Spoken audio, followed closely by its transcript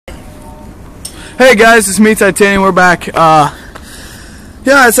Hey guys, it's me, Titanium. We're back. Yeah,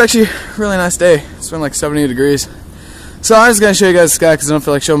 it's actually a really nice day. It's been like 70 degrees. So I'm just gonna show you guys the sky because I don't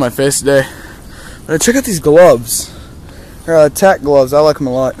feel like showing my face today. But check out these gloves. They're tack gloves. I like them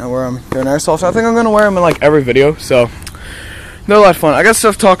a lot. I wear them during airsoft. I think I'm gonna wear them in like every video. So they're a lot of fun. I got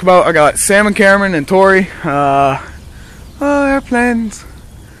stuff to talk about. I got Sam and Cameron and Tori. Airplanes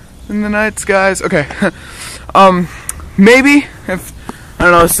in the night skies. Okay. Maybe if I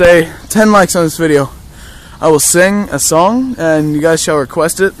don't know, say 10 likes on this video, I will sing a song and you guys shall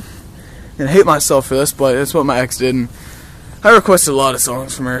request it. And I hate myself for this, but that's what my ex did, and I requested a lot of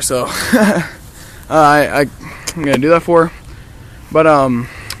songs from her, so I'm gonna do that for her. But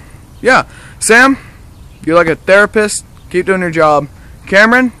yeah, Sam, you're like a therapist. Keep doing your job.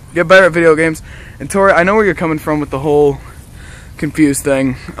 Cameron, get better at video games. And Tori, I know where you're coming from with the whole confused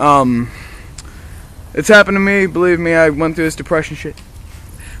thing. It's happened to me. Believe me, I went through this depression shit.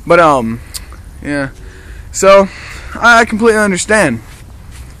 But yeah. So I completely understand.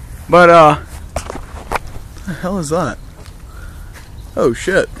 But what the hell is that? Oh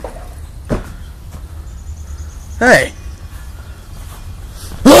shit. Hey.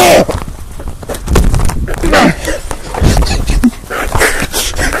 Oh.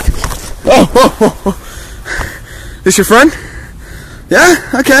 This your friend? Yeah?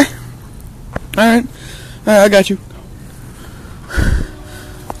 Okay. Alright. I got you.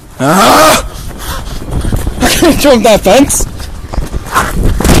 I can't jump that fence.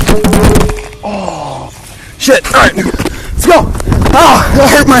 Oh. Shit. Alright. Let's go. Oh, that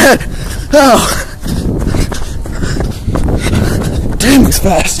hurt my head. Oh. Damn, it's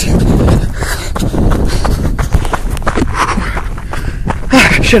fast.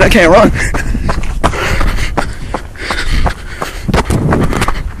 Shit, I can't run.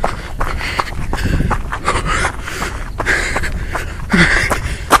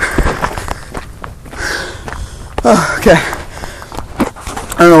 Oh, okay.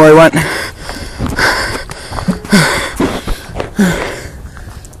 I don't know where he went.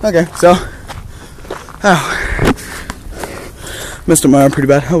 Okay, so. Ow. Messed up my arm pretty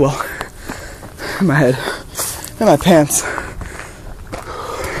bad. Oh well. In my head. In my pants.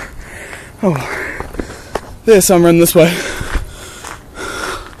 Oh. This, I'm running this way.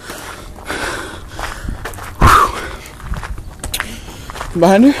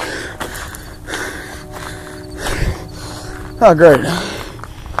 Behind you? Oh, great.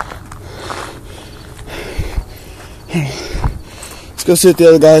 Let's go see what the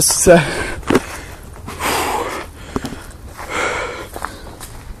other guys say.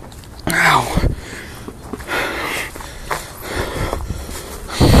 Ow.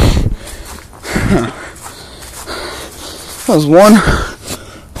 Huh. That was one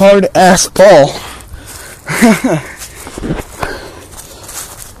hard-ass ball.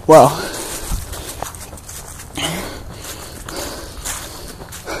 Wow.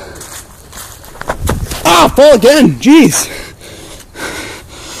 Ah, fall again! Jeez!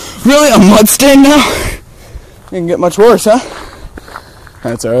 Really? A mud stain now? It can get much worse, huh?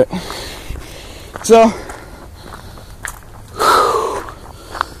 That's alright. So,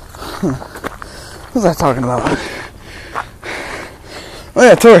 what was I talking about? Oh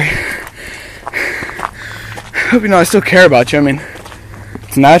yeah, Tori. Hope you know I still care about you. I mean,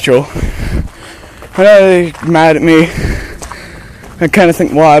 it's natural. I know you're mad at me. I kind of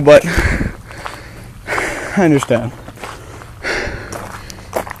think why, but I understand.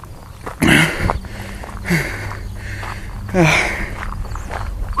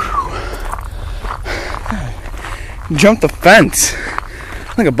 Jump the fence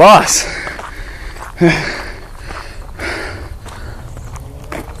like a boss.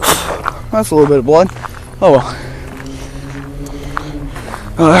 That's a little bit of blood. Oh well.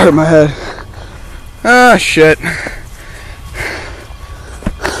 Oh, that hurt my head. Ah, shit.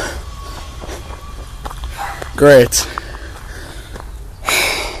 Great.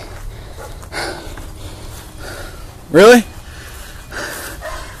 Really?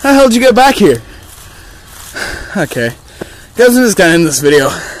 How the hell did you get back here? Okay. Guys, I'm just gonna end this video.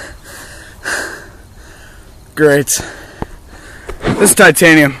 Great. This is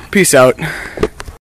Titanium. Peace out.